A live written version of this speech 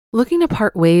Looking to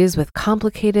part ways with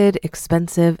complicated,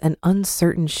 expensive, and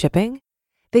uncertain shipping?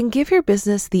 Then give your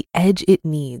business the edge it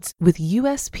needs with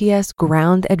USPS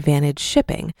Ground Advantage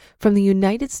shipping from the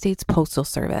United States Postal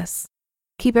Service.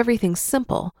 Keep everything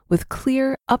simple with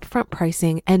clear, upfront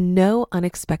pricing and no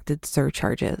unexpected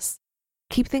surcharges.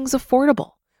 Keep things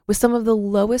affordable with some of the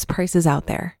lowest prices out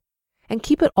there. And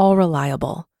keep it all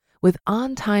reliable with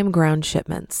on-time ground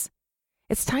shipments.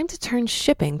 It's time to turn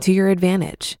shipping to your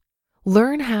advantage.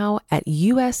 Learn how at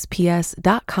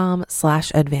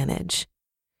USPS.com/advantage.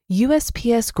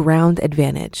 USPS Ground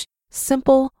Advantage.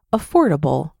 Simple,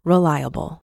 affordable,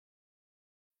 reliable.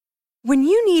 When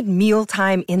you need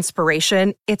mealtime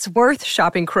inspiration, it's worth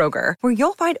shopping Kroger, where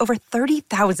you'll find over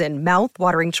 30,000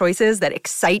 mouth-watering choices that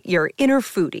excite your inner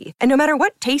foodie. And no matter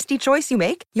what tasty choice you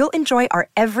make, you'll enjoy our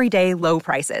everyday low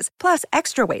prices, plus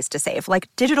extra ways to save, like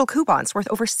digital coupons worth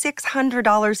over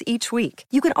 $600 each week.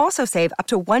 You can also save up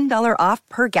to $1 off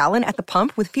per gallon at the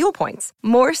pump with fuel points.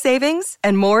 More savings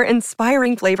and more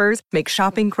inspiring flavors make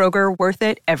shopping Kroger worth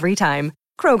it every time.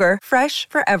 Kroger, fresh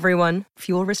for everyone.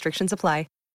 Fuel restrictions apply.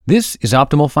 This is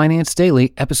Optimal Finance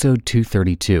Daily, episode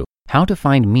 232, How to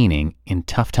Find Meaning in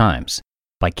Tough Times,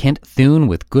 by Kent Thune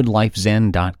with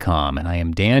GoodLifeZen.com. And I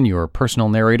am Dan, your personal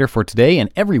narrator for today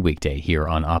and every weekday here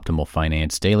on Optimal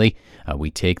Finance Daily. We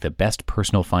take the best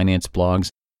personal finance blogs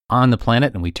on the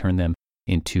planet and we turn them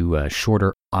into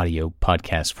shorter audio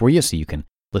podcasts for you so you can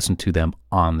listen to them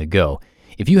on the go.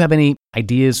 If you have any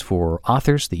ideas for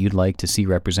authors that you'd like to see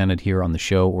represented here on the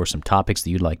show or some topics that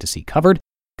you'd like to see covered,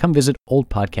 come visit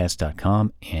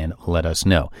oldpodcast.com and let us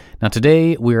know. Now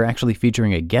today we're actually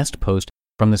featuring a guest post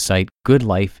from the site Good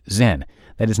Life Zen.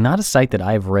 That is not a site that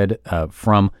I've read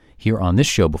from here on this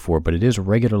show before, but it is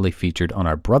regularly featured on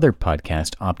our brother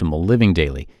podcast, Optimal Living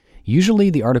Daily. Usually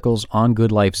the articles on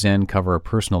Good Life Zen cover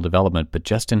personal development, but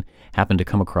Justin happened to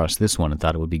come across this one and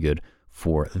thought it would be good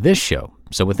for this show.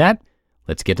 So with that,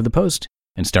 let's get to the post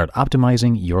and start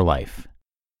optimizing your life.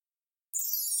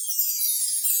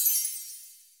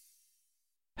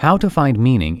 How to Find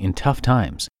Meaning in Tough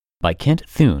Times, by Kent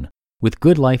Thune with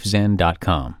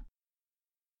GoodLifeZen.com.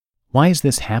 Why is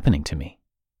this happening to me?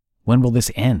 When will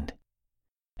this end?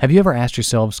 Have you ever asked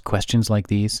yourselves questions like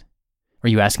these? Are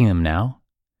you asking them now?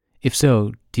 If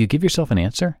so, do you give yourself an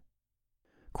answer?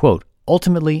 Quote,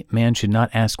 ultimately, man should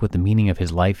not ask what the meaning of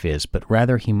his life is, but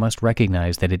rather he must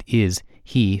recognize that it is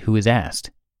he who is asked.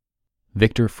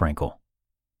 Viktor Frankl.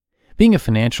 Being a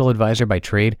financial advisor by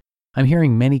trade, I'm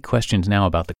hearing many questions now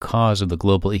about the cause of the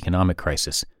global economic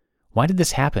crisis. Why did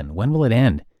this happen? When will it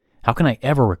end? How can I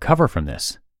ever recover from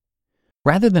this?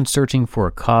 Rather than searching for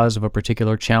a cause of a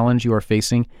particular challenge you are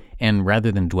facing, and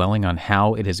rather than dwelling on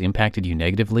how it has impacted you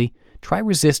negatively, try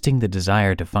resisting the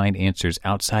desire to find answers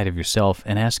outside of yourself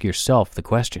and ask yourself the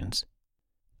questions.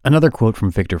 Another quote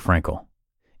from Viktor Frankl.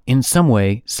 In some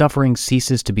way, suffering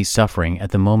ceases to be suffering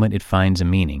at the moment it finds a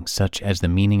meaning, such as the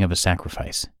meaning of a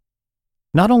sacrifice.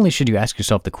 Not only should you ask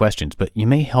yourself the questions, but you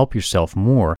may help yourself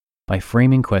more by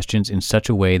framing questions in such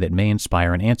a way that may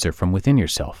inspire an answer from within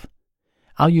yourself.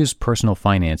 I'll use personal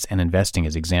finance and investing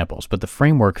as examples, but the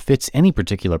framework fits any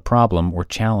particular problem or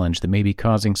challenge that may be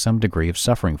causing some degree of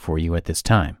suffering for you at this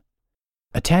time.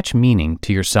 Attach meaning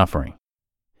to your suffering.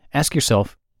 Ask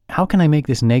yourself, how can I make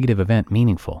this negative event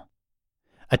meaningful?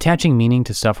 Attaching meaning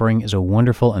to suffering is a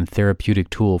wonderful and therapeutic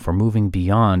tool for moving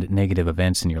beyond negative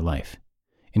events in your life.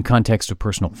 In context of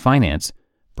personal finance,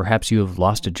 perhaps you have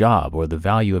lost a job or the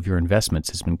value of your investments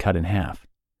has been cut in half.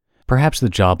 Perhaps the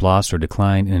job loss or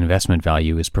decline in investment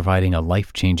value is providing a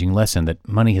life-changing lesson that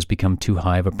money has become too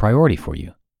high of a priority for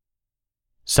you.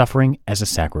 Suffering as a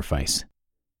sacrifice.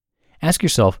 Ask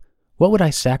yourself, what would I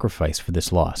sacrifice for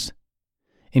this loss?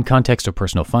 In context of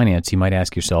personal finance, you might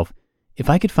ask yourself, if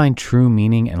I could find true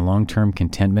meaning and long-term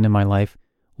contentment in my life,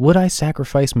 would I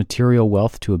sacrifice material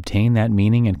wealth to obtain that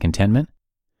meaning and contentment?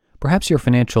 Perhaps your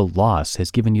financial loss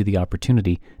has given you the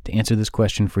opportunity to answer this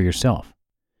question for yourself.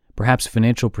 Perhaps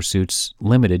financial pursuits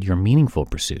limited your meaningful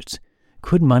pursuits.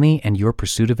 Could money and your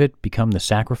pursuit of it become the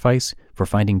sacrifice for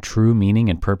finding true meaning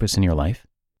and purpose in your life?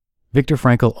 Viktor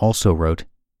Frankl also wrote,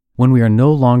 when we are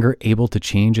no longer able to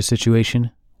change a situation,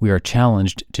 we are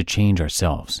challenged to change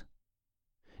ourselves.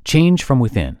 Change from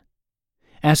within.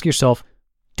 Ask yourself,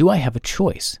 do I have a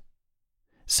choice?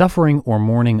 Suffering or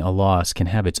mourning a loss can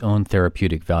have its own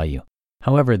therapeutic value.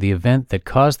 However, the event that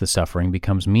caused the suffering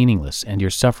becomes meaningless, and your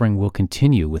suffering will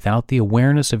continue without the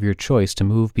awareness of your choice to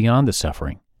move beyond the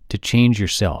suffering, to change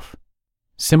yourself.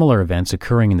 Similar events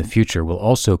occurring in the future will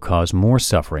also cause more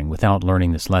suffering without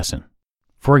learning this lesson.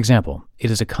 For example,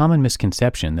 it is a common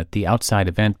misconception that the outside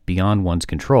event beyond one's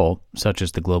control, such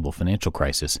as the global financial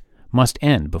crisis, must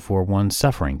end before one's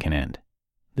suffering can end.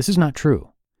 This is not true.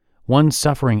 One's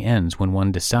suffering ends when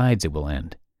one decides it will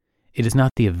end. It is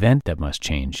not the event that must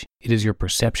change, it is your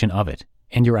perception of it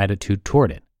and your attitude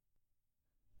toward it.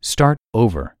 Start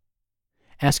over.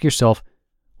 Ask yourself,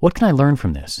 what can I learn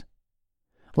from this?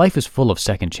 Life is full of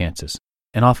second chances,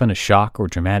 and often a shock or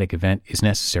dramatic event is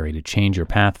necessary to change your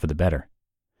path for the better.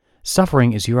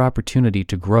 Suffering is your opportunity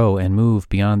to grow and move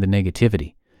beyond the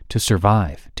negativity, to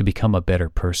survive, to become a better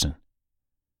person.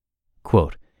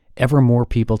 Quote, ever more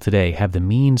people today have the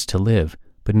means to live,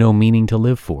 but no meaning to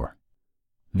live for.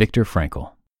 Viktor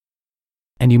Frankl.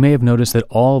 And you may have noticed that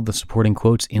all of the supporting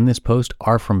quotes in this post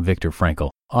are from Viktor Frankl,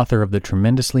 author of the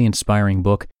tremendously inspiring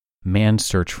book Man's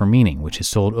Search for Meaning, which has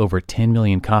sold over 10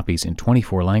 million copies in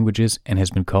 24 languages and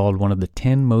has been called one of the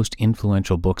 10 most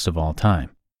influential books of all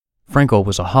time. Frankl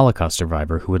was a Holocaust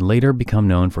survivor who would later become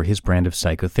known for his brand of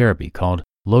psychotherapy called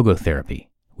logotherapy,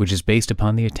 which is based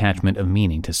upon the attachment of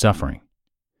meaning to suffering.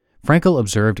 Frankl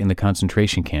observed in the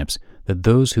concentration camps that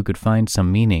those who could find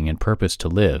some meaning and purpose to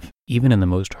live, even in the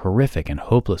most horrific and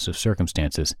hopeless of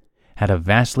circumstances, had a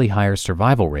vastly higher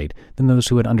survival rate than those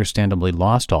who had understandably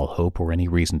lost all hope or any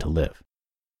reason to live.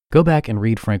 Go back and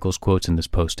read Frankl's quotes in this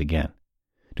post again.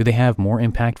 Do they have more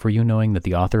impact for you knowing that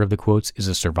the author of the quotes is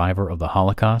a survivor of the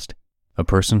Holocaust? A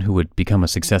person who would become a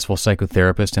successful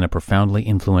psychotherapist and a profoundly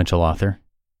influential author?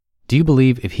 Do you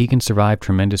believe if he can survive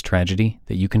tremendous tragedy,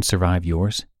 that you can survive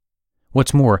yours?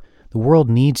 What's more, the world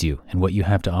needs you and what you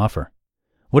have to offer.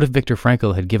 What if Viktor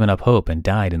Frankl had given up hope and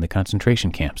died in the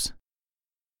concentration camps?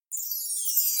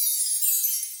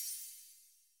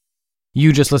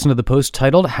 You just listened to the post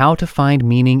titled How to Find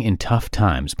Meaning in Tough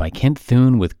Times by Kent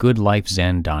Thune with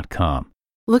GoodLifeZen.com.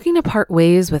 Looking to part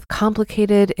ways with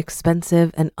complicated,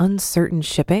 expensive, and uncertain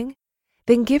shipping?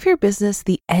 Then give your business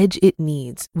the edge it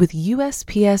needs with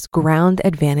USPS Ground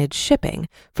Advantage shipping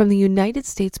from the United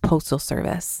States Postal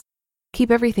Service.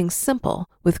 Keep everything simple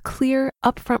with clear,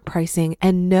 upfront pricing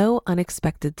and no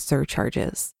unexpected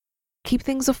surcharges. Keep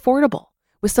things affordable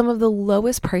with some of the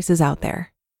lowest prices out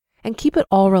there. And keep it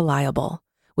all reliable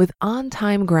with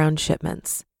on-time ground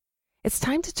shipments. It's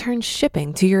time to turn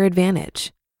shipping to your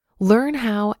advantage. Learn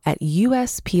how at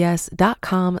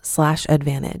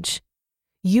USPS.com/advantage.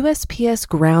 USPS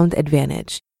Ground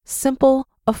Advantage. Simple,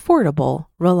 affordable,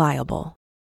 reliable.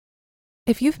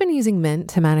 If you've been using Mint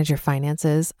to manage your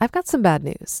finances, I've got some bad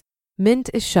news.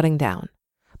 Mint is shutting down.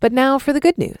 But now for the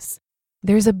good news.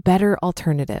 There's a better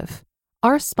alternative.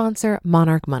 Our sponsor,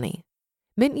 Monarch Money.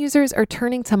 Mint users are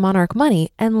turning to Monarch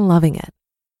Money and loving it.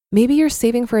 Maybe you're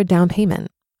saving for a down payment,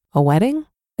 a wedding,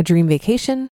 a dream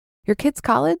vacation, your kid's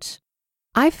college.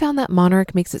 I've found that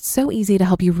Monarch makes it so easy to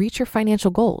help you reach your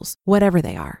financial goals, whatever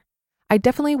they are. I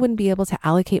definitely wouldn't be able to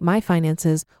allocate my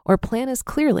finances or plan as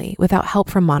clearly without help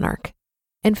from Monarch.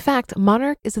 In fact,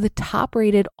 Monarch is the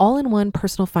top-rated all-in-one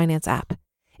personal finance app.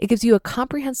 It gives you a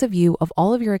comprehensive view of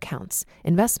all of your accounts,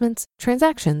 investments,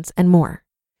 transactions, and more.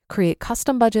 Create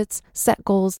custom budgets, set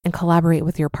goals, and collaborate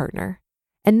with your partner.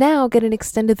 And now get an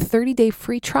extended 30-day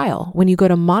free trial when you go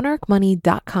to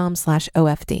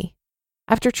monarchmoney.com/OFD.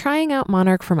 After trying out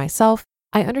Monarch for myself,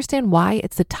 I understand why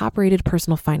it's the top-rated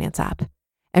personal finance app.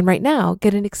 And right now,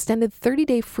 get an extended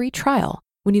 30-day free trial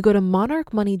when you go to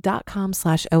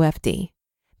monarchmoney.com/OFD.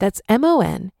 That's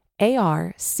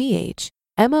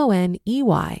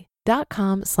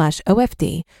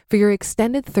monarchmoney.com/OFD for your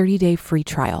extended 30-day free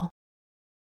trial.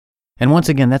 And once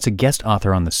again, that's a guest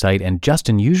author on the site, and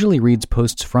Justin usually reads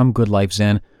posts from Good Life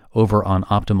Zen over on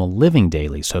Optimal Living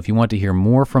Daily. So if you want to hear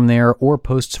more from there or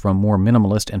posts from more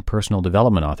minimalist and personal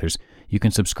development authors, you can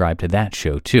subscribe to that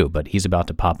show too. But he's about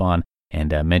to pop on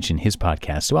and mention his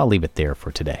podcast, so I'll leave it there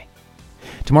for today.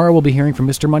 Tomorrow we'll be hearing from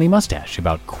Mr. Money Mustache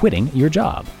about quitting your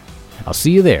job. I'll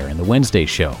see you there in the Wednesday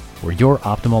show, where your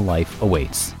optimal life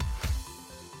awaits.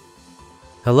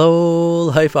 Hello,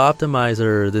 Life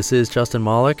Optimizer. This is Justin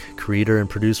Malik, creator and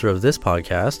producer of this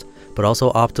podcast, but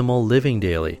also Optimal Living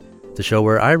Daily, the show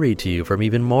where I read to you from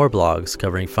even more blogs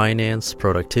covering finance,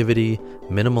 productivity,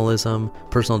 minimalism,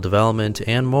 personal development,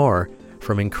 and more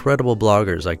from incredible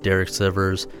bloggers like Derek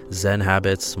Sivers, Zen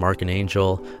Habits, Mark and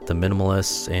Angel, The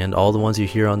Minimalists, and all the ones you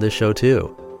hear on this show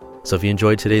too. So if you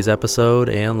enjoyed today's episode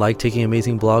and like taking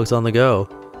amazing blogs on the go,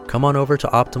 come on over to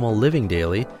Optimal Living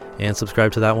Daily and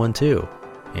subscribe to that one too.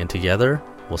 And together,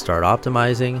 we'll start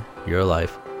optimizing your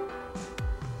life.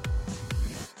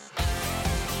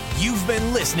 You've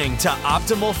been listening to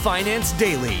Optimal Finance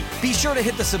Daily. Be sure to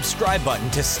hit the subscribe button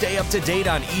to stay up to date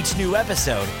on each new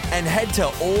episode and head to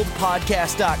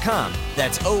oldpodcast.com.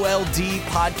 That's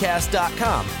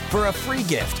OLDpodcast.com for a free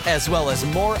gift as well as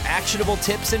more actionable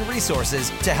tips and resources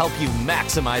to help you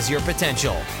maximize your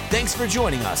potential. Thanks for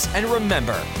joining us, and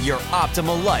remember, your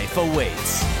optimal life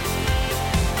awaits.